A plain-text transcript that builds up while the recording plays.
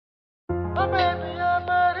Hi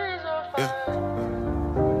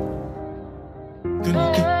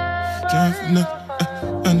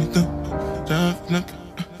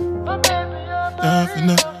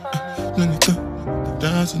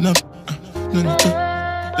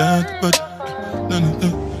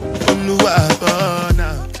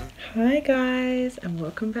guys, and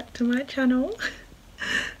welcome back to my channel.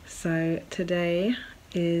 So today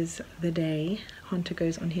is the day Hunter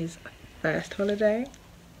goes on his first holiday,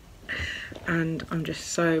 and I'm just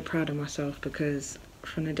so proud of myself because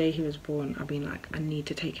from the day he was born I've been like, I need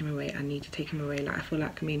to take him away, like I feel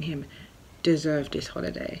like me and him deserve this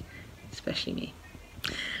holiday, especially me.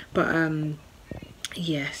 But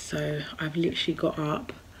yeah, so I've literally got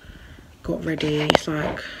up, got ready. It's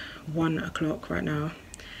like 1 o'clock right now.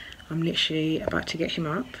 I'm literally about to get him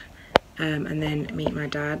up and then meet my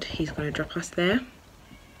dad. He's going to drop us there.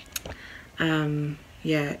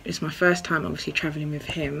 Yeah, it's my first time obviously travelling with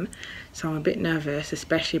him, so I'm a bit nervous,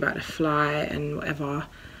 especially about the flight and whatever,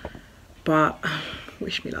 but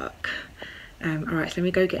wish me luck. Alright, so let me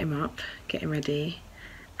go get him up, get him ready,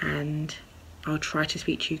 and I'll try to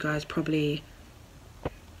speak to you guys probably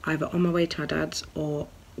either on my way to my dad's or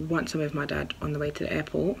once I'm with my dad on the way to the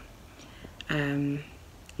airport.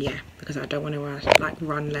 Yeah, because I don't want to like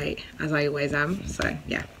run late as I always am. So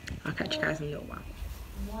yeah, I'll catch you guys in a little while.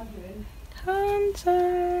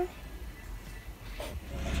 Hunter,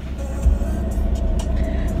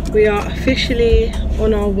 we are officially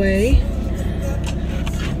on our way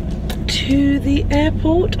to the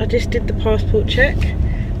airport. I just did the passport check.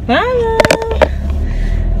 Hello.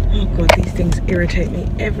 Oh god, these things irritate me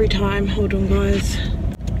every time. Hold on guys.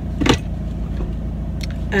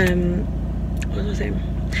 What was I saying?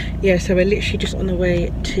 Yeah, so we're literally just on the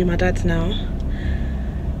way to my dad's now.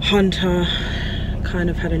 Hunter kind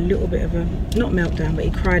of had a little bit of a, not meltdown, but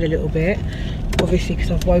he cried a little bit, obviously because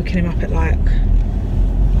I've woken him up at like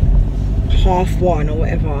 1:30 or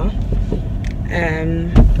whatever.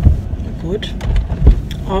 Oh god,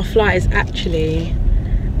 our flight is actually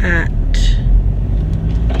at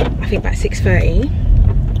I think about 6:30.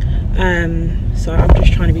 So I'm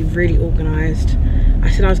just trying to be really organised. I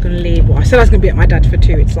said I was going to leave, well I said I was going to be at my dad's for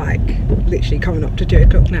 2, it's like literally coming up to 2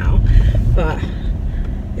 o'clock now, but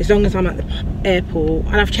as long as I'm at the airport,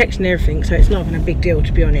 and I've checked and everything, so it's not even a big deal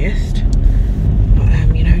to be honest,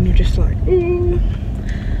 but you know, and you're just like, ooh.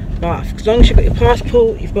 But as long as you've got your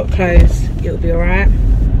passport, you've got clothes, it'll be alright.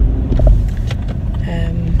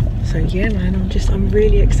 So yeah man, I'm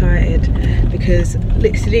really excited because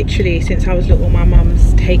literally since I was little, my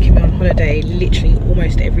mum's taken me on holiday literally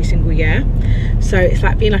almost every single year. So it's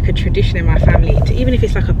like being like a tradition in my family to, even if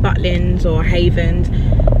it's like a Butlins or a Havens,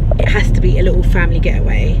 it has to be a little family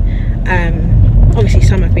getaway. Obviously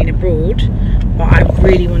some have been abroad, but I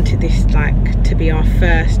really wanted this like to be our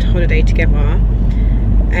first holiday together,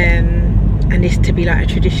 and this to be like a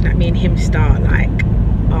tradition that me and him start, like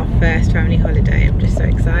our first family holiday. I'm just so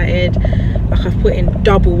excited. Like I've put in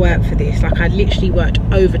double work for this, like I literally worked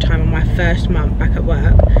overtime on my first month back at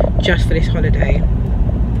work just for this holiday.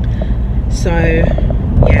 So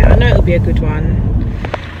yeah, I know it'll be a good one.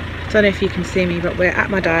 Don't know if you can see me, but we're at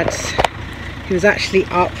my dad's. He was actually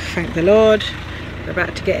up, thank the Lord. We're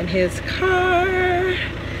about to get in his car.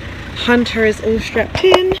 Hunter is all strapped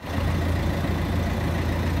in.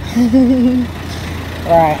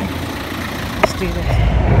 Right, let's do this.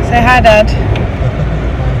 Say hi dad.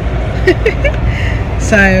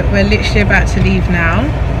 So we're literally about to leave now.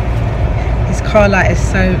 His car light is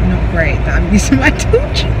so not great that I'm using my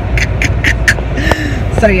torch.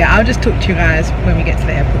 So yeah, I'll just talk to you guys when we get to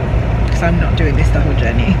the airport, because I'm not doing this the whole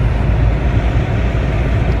journey.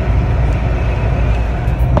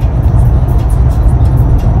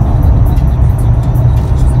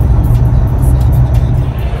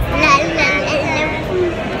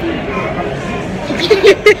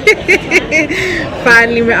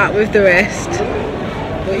 Finally met up with the rest.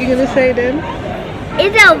 What are you gonna say then?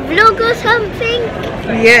 Is it a vlog or something?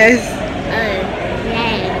 Yes.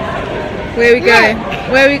 Yeah. Where are we going?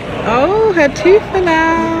 Where we? Oh, her tooth fell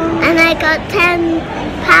out. And I got £10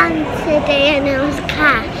 today, and it was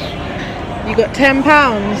cash. You got £10?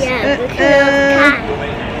 Yeah, because it was cash.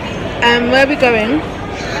 Where are we going?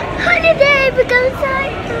 Holiday, we're going to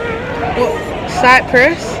Cyprus. What,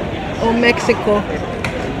 Cyprus or Mexico?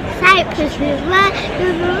 Cyprus, we've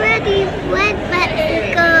already went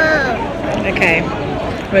Mexico. Okay,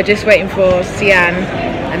 we're just waiting for Sian,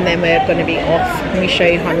 and then we're going to be off. Let me show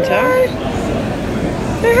you Hunter.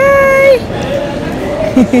 Say hi!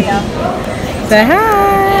 Say hi!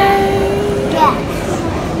 Yes.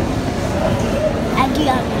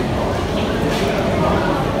 Adios.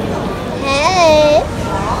 Hey.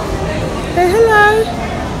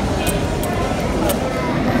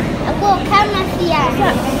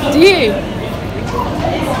 Do you?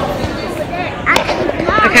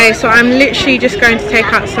 Okay, so I'm literally just going to take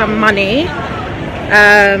out some money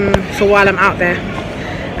for while I'm out there,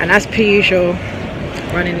 and as per usual,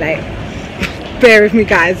 running late. Bear with me,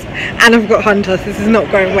 guys, and I've got Hunter, so this is not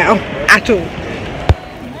going well at all.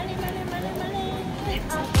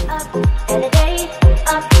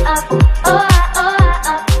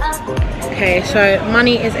 Okay, so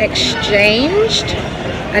money is exchanged,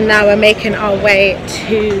 and now we're making our way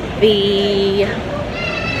to the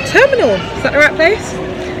terminal. Is that the right place?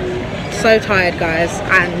 So tired, guys,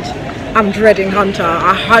 and I'm dreading Hunter.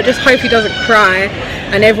 I just hope he doesn't cry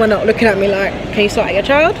and everyone not looking at me like, can you sort out your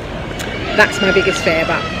child? That's my biggest fear,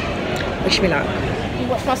 but wish me luck. You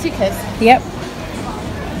watch my suitcase? Yep.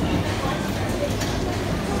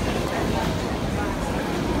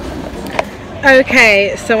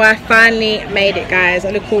 Okay, so I finally made it, guys.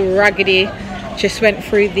 I look all raggedy. Just went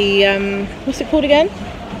through the what's it called again?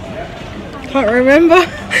 Can't remember.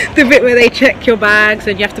 The bit where they check your bags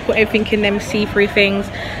and you have to put everything in them see-through things,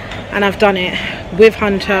 and I've done it with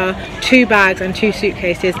Hunter. 2 bags and 2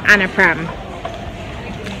 suitcases and a pram.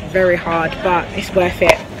 Very hard, but it's worth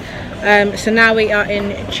it. So now we are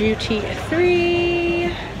in duty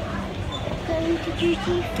free. Going to duty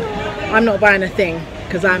free. I'm not buying a thing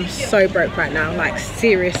because I'm so broke right now, like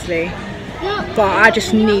seriously. But I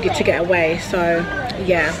just needed to get away, so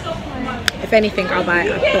yeah. If anything, I'll buy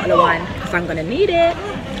a bottle of wine because I'm gonna need it.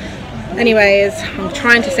 Anyways, I'm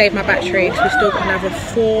trying to save my battery because we've still got another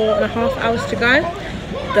 4.5 hours to go.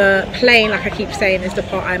 The plane, like I keep saying, is the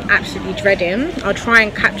part I'm absolutely dreading. I'll try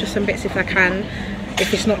and capture some bits if I can,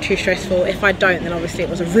 if it's not too stressful. If I don't, then obviously it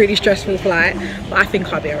was a really stressful flight, but I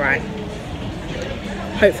think I'll be alright.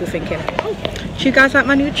 Hopeful thinking. Do you guys like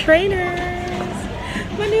my new trainers?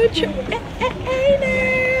 My new trainers.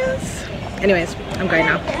 Anyways, I'm going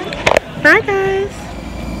now. Bye, guys.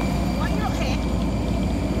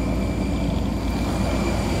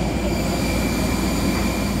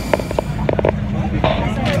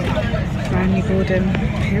 Finally boarding.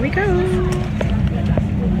 Here we go.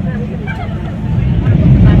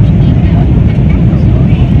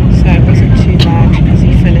 So it wasn't too bad because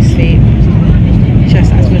he fell asleep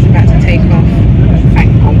just as we was about to take off.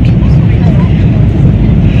 Thank God.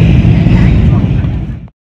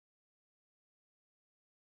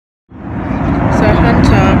 So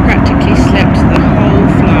Hunter practically slept the whole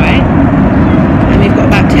flight, and we've got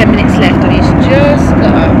about 10 minutes left, and he's just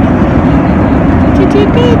got up to do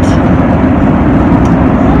bed.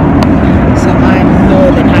 So I'm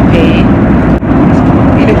more than happy.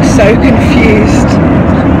 He looks so confused.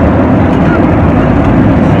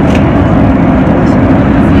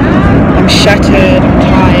 I'm shattered, I'm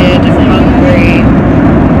tired, I'm hungry.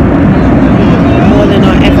 More than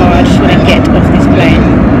ever, I just want to get off this plane.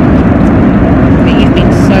 But you've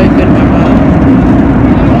been so good, Mama.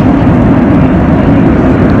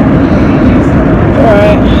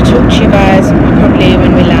 Alright, I'll talk to you guys probably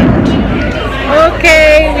when we land.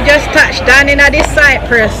 Okay, we just touched down in at this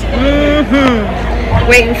Cyprus.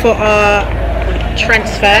 Waiting for our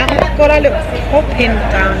transfer. Oh my God, I look popping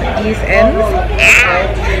down these ends.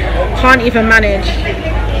 Can't even manage.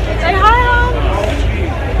 Say hi,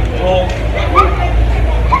 Hans.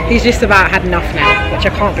 He's just about had enough now, which I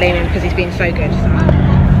can't blame him because he's been so good. So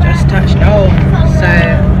just touched. Oh, so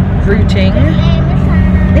routing.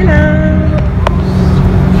 Hello.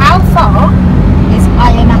 How far is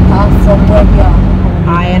Ayia Napa from where we are?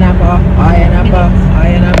 Ayia Napa, Ayia Napa,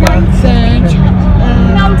 Ayia Napa.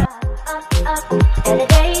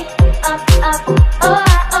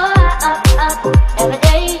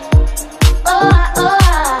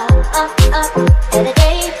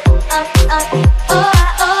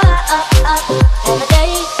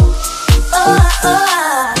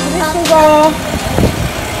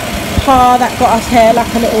 Car that got us here, like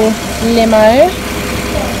a little limo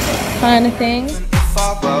kind of thing. If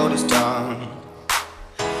our world is done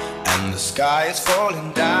and the sky is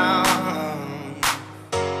falling down,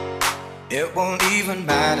 it won't even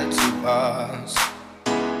matter to us.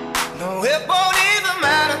 No, it won't even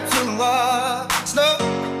matter to us. No,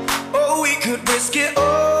 oh, we could risk it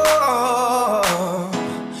all.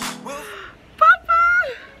 Papa,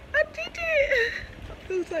 I did it! I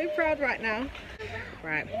feel so proud right now.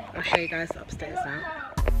 Right, I'll show you guys upstairs now.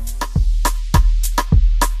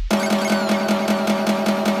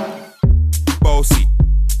 Bossy,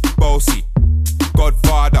 bossy,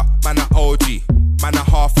 Godfather, man a OG, man a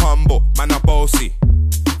half humble, man a bossy.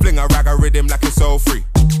 Fling a rag a rhythm like it's all free.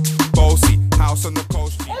 Bossy, house on the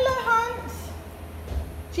coast. Hello, Hans.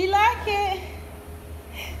 Do you like it?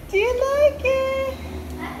 Do you like it?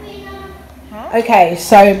 Okay,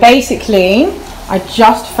 so basically I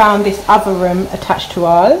just found this other room attached to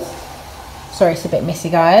ours. Sorry, it's a bit messy,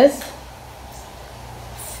 guys.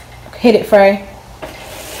 Hit it, Frey.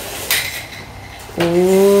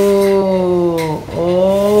 Ooh,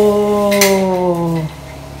 oh.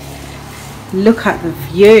 Look at the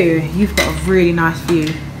view. You've got a really nice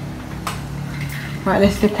view. Right,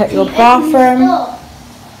 let's look at your bathroom.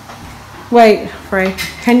 Wait, Frey,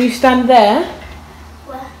 can you stand there?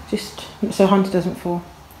 Where? Just so Hunter doesn't fall.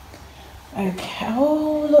 Okay,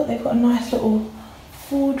 oh look, they've got a nice little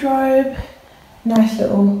wardrobe. Nice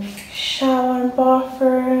little shower and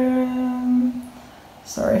bathroom.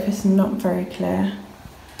 Sorry if it's not very clear.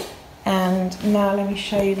 And now let me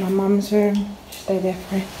show you my mum's room. Stay there,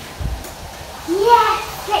 Frey.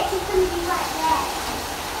 Yes, Lexie's gonna be right there.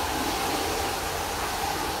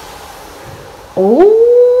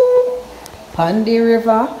 Oh, Pondy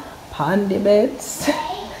River, Pondy beds.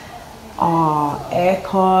 Ah,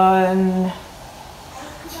 aircon.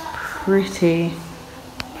 Pretty.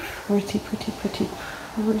 Don't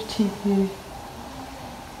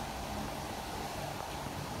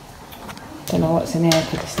know what's in here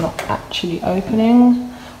because it's not actually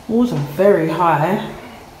opening. Walls are very high.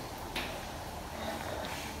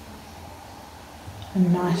 A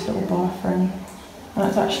nice little bathroom.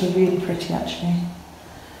 That's actually really pretty, actually.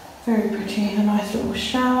 Very pretty. A nice little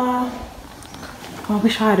shower. I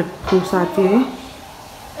wish I had a poolside view.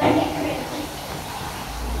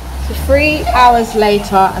 So 3 hours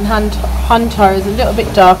later, and Hunter is a little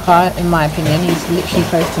bit darker in my opinion. He's literally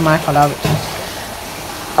close to my colour, which is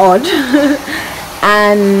odd.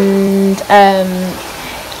 And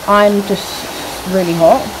I'm just really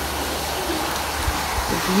hot.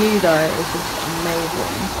 The view though is just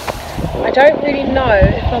amazing. I don't really know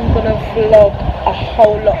if I'm gonna vlog a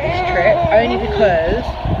whole lot this trip, only because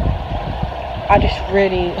I just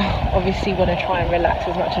really obviously want to try and relax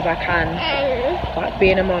as much as I can. Like,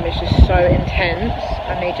 being a mum is just so intense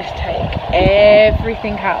and they just take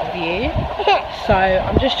everything out of you. So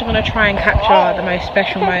I'm just going to try and capture the most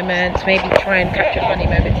special moments, maybe try and capture funny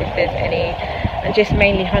moments if there's any, and just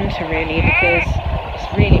mainly Hunter really, because it's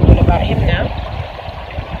really all about him now.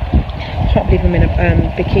 I can't believe I'm in a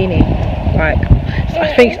bikini. Like, I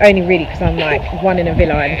think it's only really because I'm like 1 in a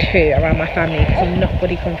villa and 2 around my family, because I'm not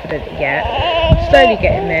body confident yet. Slowly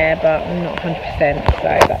getting there, but I'm not 100%, so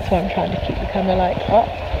that's why I'm trying to keep the camera like up.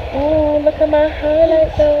 Oh, look at my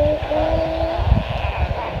highlights though.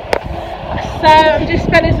 So I'm just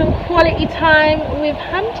spending some quality time with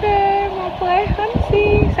Hunter, my boy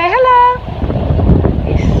Hunty. Say hello.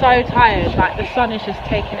 He's so tired, like the sun is just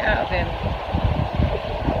taking it out of him.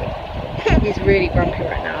 He's really grumpy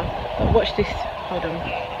right now. But watch this. Hold on.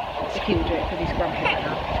 He will do it because he's grumpy right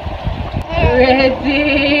now.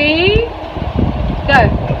 Ready? Go.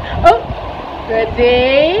 Oh.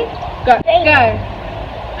 Ready? Go. Go.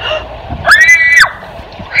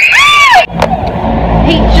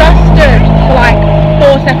 He just stood for like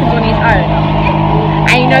 4 seconds on his own.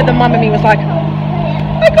 And you know the mum and me was like,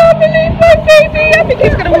 I can't believe my baby. I think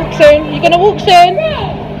he's going to walk soon. You're going to walk soon?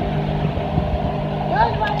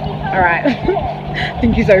 Alright. I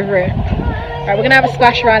think he's over it. Alright, we're going to have a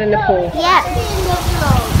splash around in the pool. Yeah.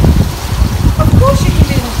 Of course you can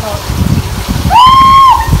do in the vlog.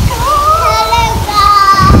 Hello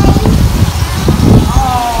guys.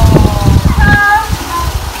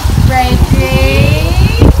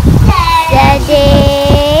 Ready? Ready.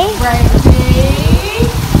 Ready?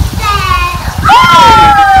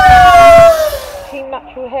 Team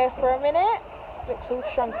natural hair for a minute. Looks all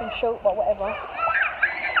shrunk and short, but whatever.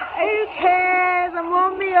 Who cares? I'm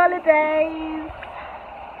on the holidays.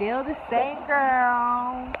 Still the same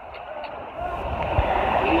girl.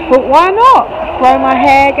 But why not? Grow my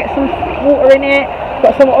hair, get some water in it,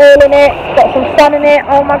 got some oil in it, got some sun in it.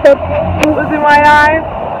 Oh my god, water's in my eyes.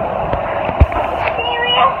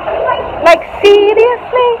 Seriously? Like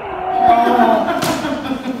seriously?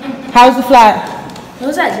 How's the flight? It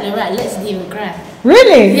was actually right. Let's leave a cry.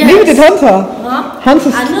 Really? Yes. Neither did Hunter. Huh?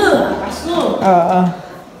 Hunter's... I know. I saw.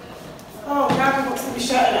 Oh, now I've got to be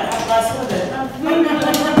shouting at half past 7.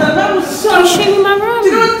 Can you show me my room? Do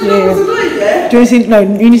you know what was annoying there? Do you want to see... No,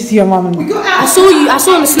 you need to see your mum and... We got out. I saw you. I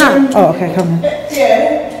saw on the snap. Oh, okay, come on.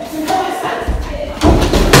 Yeah.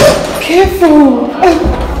 Careful!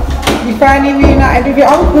 You finally reunited with your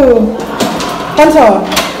uncle. Hunter,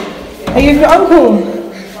 are you with your uncle?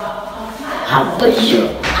 How about you?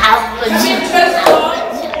 How about you?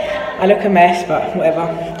 I look a mess, but whatever.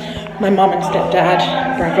 My mum and stepdad,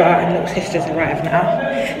 brother and little sisters arrived now.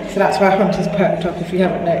 So that's why Hunter's perked up if you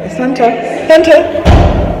haven't noticed. Hunter! Hunter!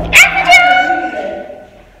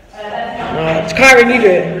 It's Kyron, you do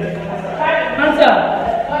it. Hunter.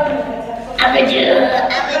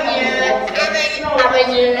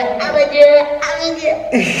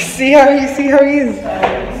 See how he is.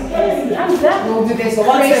 We'll do this. So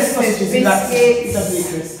one says sausages, he likes. He doesn't eat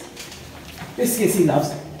Chris. Biscuits he loves.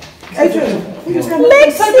 Adrian,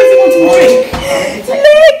 Lexi!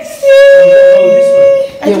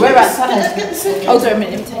 Yeah, we're outside. Hold on a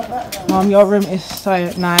minute, let me take that. Mom, your room is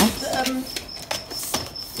so nice.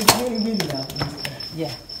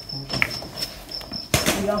 Yeah.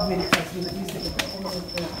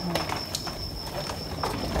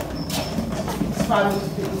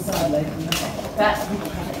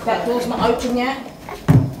 That door's not open yet.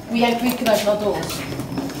 We can open our doors.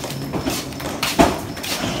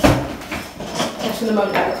 Just in a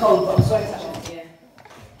moment about the cold, but I'm sorry to touch it. Yeah.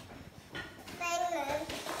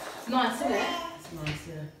 It's nice, isn't it? It's nice,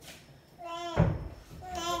 yeah.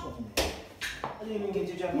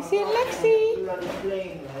 You see Lexi?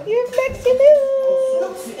 You have Lexi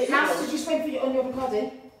Lou. How much did you spend on your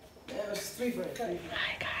Bacardi? It was 3 for it.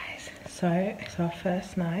 Hi guys. So it's our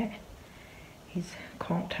first night. He's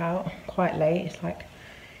conked out quite late. It's like,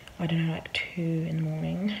 I don't know, like 2 in the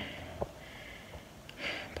morning.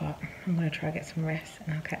 But I'm gonna try to get some rest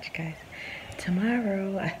and I'll catch you guys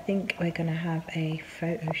tomorrow. I think we're gonna have a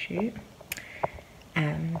photo shoot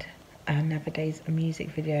and another day's a music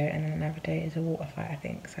video and then another day is a water fight, I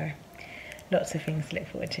think. So lots of things to look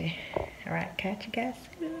forward to. All right, catch you guys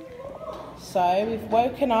soon. So we've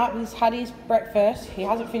woken up, he's had his breakfast. He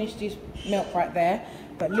hasn't finished his milk right there,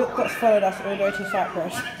 but look what's followed us all the way to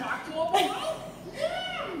Cyprus.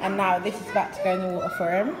 And now this is about to go in the water for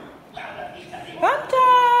him. Hunter!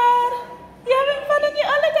 You having fun on your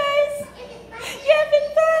holidays? You having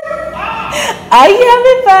fun? Are you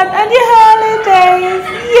having fun on your holidays?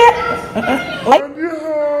 Yeah. On your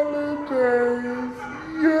holidays?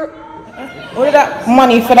 Yeah. All of that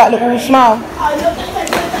money for that little smile.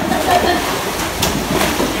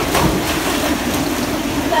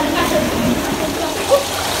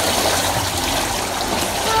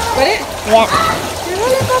 Got it? Yeah.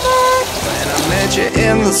 When I met you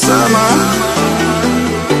in the summer.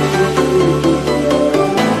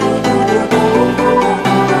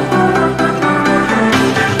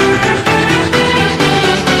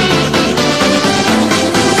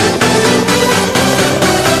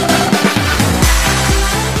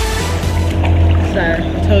 So I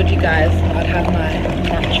told you guys I'd have my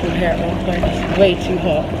natural hair at one point. It's way too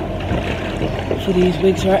hot for these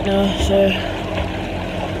wigs right now, so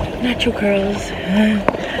natural curls.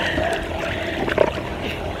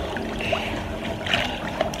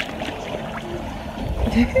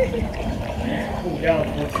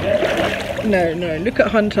 No, look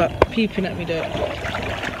at Hunter peeping at me there.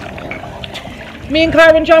 Me and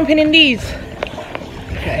Kyron jumping in these.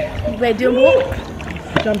 Okay. We're doing what?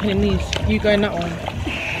 Jumping in these. You go in that one.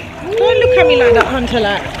 Don't look at me like that, Hunter,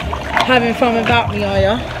 like having fun without me, are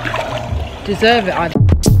ya? Deserve it, I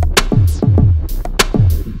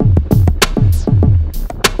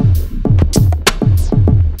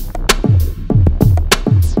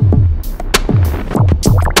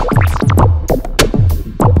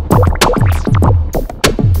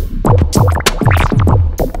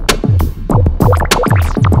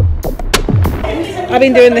I've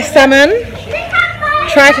been doing the salmon.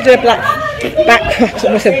 Tried to do a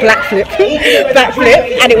backflip,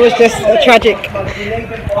 and it was just tragic.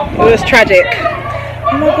 It was tragic.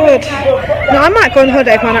 Oh my god. No, I might go on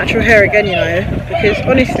holiday with my natural hair again, you know, because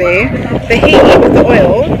honestly, the heat with the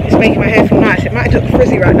oil is making my hair feel nice. It might look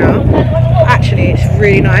frizzy right now. Actually, it's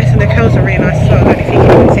really nice, and the curls are really nice as well. I don't know if you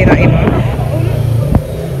can see that either.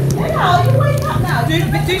 Oh, you wake up now.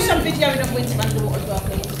 Do some video of winter underwater as well,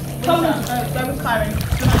 please. Come on, go with Kyron.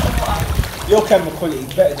 Your camera quality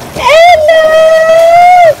is better than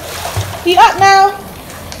Hello! You up now?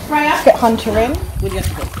 Freya? Let's get Hunter in. Where do you have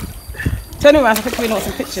to go? Turn around, I think we want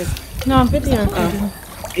some pictures. No, I'm videoing.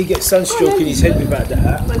 He gets sunstroke in his head without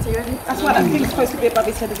that. That's why that thing's supposed to be above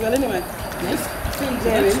his head as well, anyway. Yes. You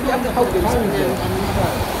have to hold him. Don't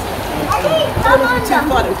want to be too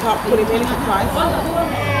far that we can't put him in if he cries.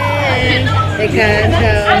 They can't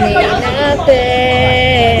tell me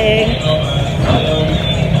nothing.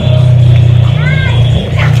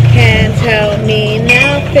 Can't tell me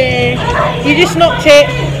nothing. You just knocked it.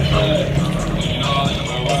 Oh,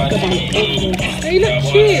 you look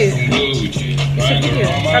cute. It's a video. I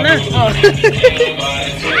know. Oh.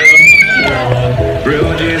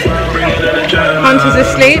 Hunter's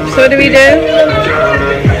asleep, so what do we do?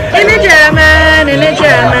 In a German, in a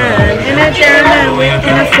German, in a German,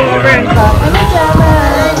 in a foreign car.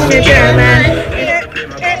 In a German, in a German.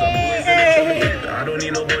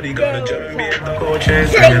 German.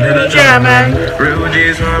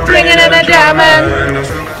 Swinging in the German.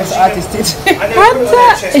 That's the artist did.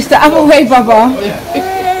 It's the other way, Baba.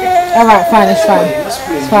 Alright, fine, it's fine.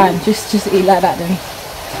 It's fine. Just eat like that then.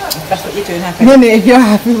 That's what you're doing, happy. No, if you're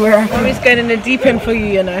happy, we're happy. Mommy's going in the deep end for you,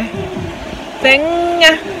 you know. Thing.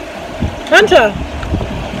 Hunter.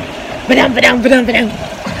 Badam, badam, badam, badam.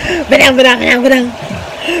 Badam, badam, badam, badam.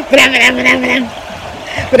 Badam, badam, badam, badam.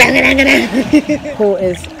 Badam, badam, badam. Paul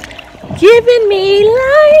is giving me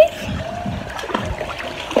life.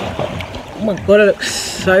 Oh my god, it looks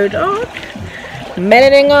so dark.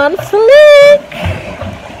 Melanin on flick.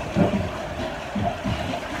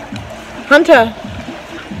 Hunter.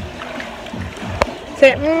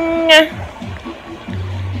 Say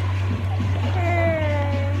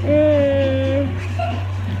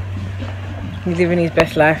He's living his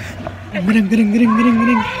best life. Your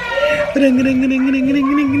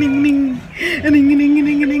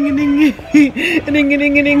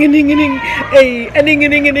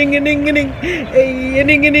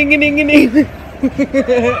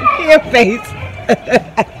face.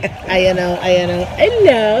 I know.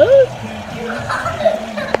 Hello.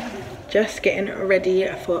 Just getting ready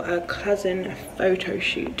for a cousin photo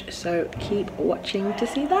shoot, so keep watching to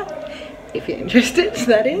see that if you're interested.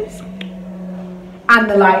 That is, and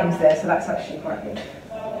the lighting's there, so that's actually quite good.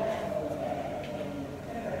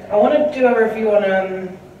 I want to do a review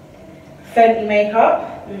on Fenty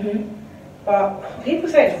makeup, but people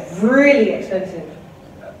say it's really expensive.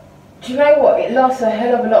 Do you know what? It lasts a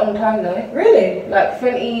hell of a long time though. Really? Like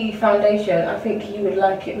Fenty foundation, I think you would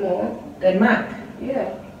like it more Then MAC.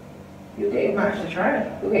 Yeah. You'll get your Might have to try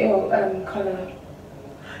it. You'll get your colour.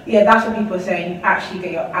 Yeah, that's what people are saying. You actually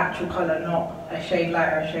get your actual colour, not a shade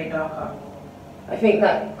lighter, a shade darker. I think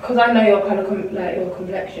that because I know your colour, like your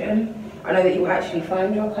complexion, I know that you will actually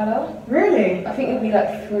find your colour. Really? I think it'll be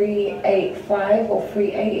like 385 or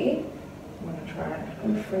 380. I'm gonna try it.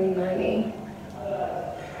 I'm 390.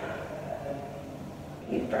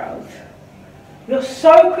 These brows. You're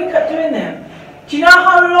so quick at doing them. Do you know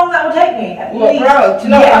how long that will take me? At What least. brows? Do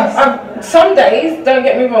you know? Yes. Some days, don't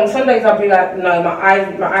get me wrong. Some days I'll be like, no, my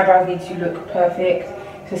eyebrows need to look perfect.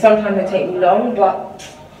 So sometimes they take me long, but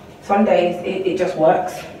some days it just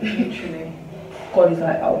works. Literally. God is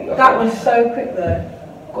like, I'll be your That friend. was so quick though.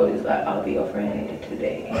 God is like, I'll be your friend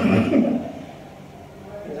today.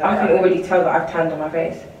 I can already tell that I've tanned on my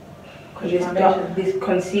face. Because this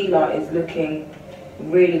concealer is looking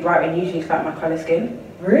really bright, and usually it's like my colour skin.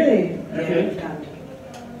 Really? Yeah.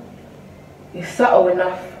 It's subtle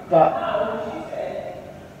enough, but...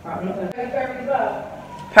 I'm not gonna...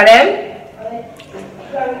 Pardon?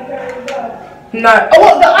 No. Oh,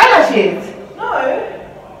 what, the eyelashes? No.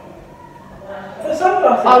 The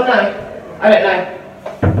sunglasses. Oh, no. I don't know.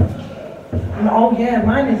 Oh yeah,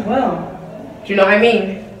 mine as well. Do you know what I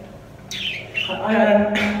mean?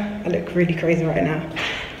 I look really crazy right now.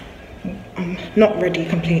 I'm not ready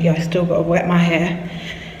completely. I still got to wet my hair,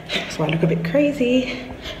 so I look a bit crazy.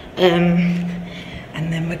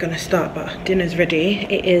 And then we're gonna start. But dinner's ready.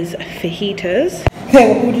 It is fajitas. They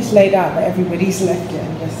were all just laid out, but everybody's left it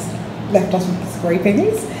and just left us with the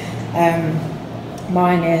scrapings.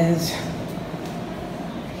 Mine is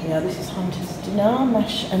this is Hunter's dinner,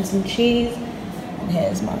 mash and some cheese, and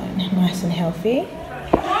here's mine, nice and healthy.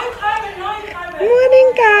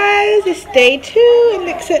 Morning guys, it's day 2 and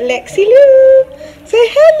looks at Lexi Lou. Say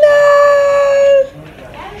hello.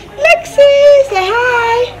 Lexi, say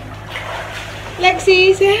hi.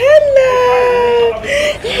 Lexi, say hello.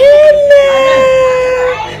 Hello.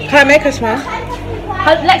 Can I make her smile?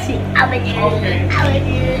 Lexi, I'm with you. I'm with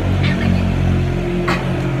you.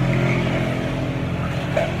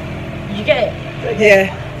 Did you get it? Yeah.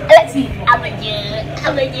 Lexi, I'm with you.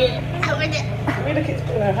 I'm with you. I'm with you.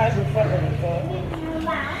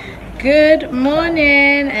 Good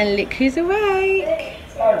morning, and look who's awake.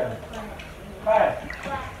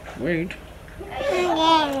 Rude.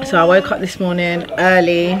 So I woke up this morning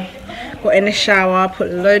early, got in the shower, put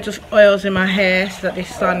loads of oils in my hair so that the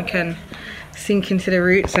sun can sink into the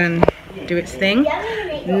roots and do its thing.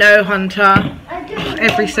 No Hunter.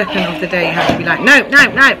 Every second of the day you have to be like, no, no,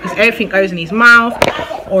 no, because everything goes in his mouth,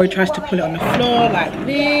 or he tries to pull it on the floor like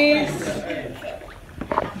this.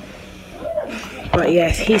 But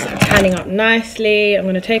yes, he's tanning up nicely. I'm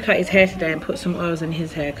going to take out his hair today and put some oils in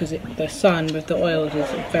his hair, because the sun with the oils is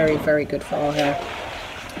very, very good for our hair.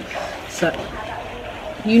 So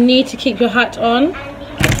you need to keep your hat on.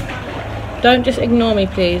 Don't just ignore me,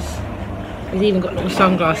 please. He's even got little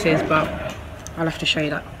sunglasses, but I'll have to show you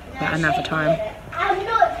that at another time.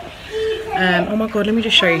 Oh my god, let me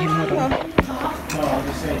just show you him. Hold on.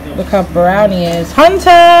 Look how brown he is.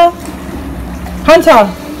 Hunter! Hunter!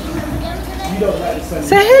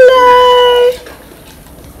 Say hello!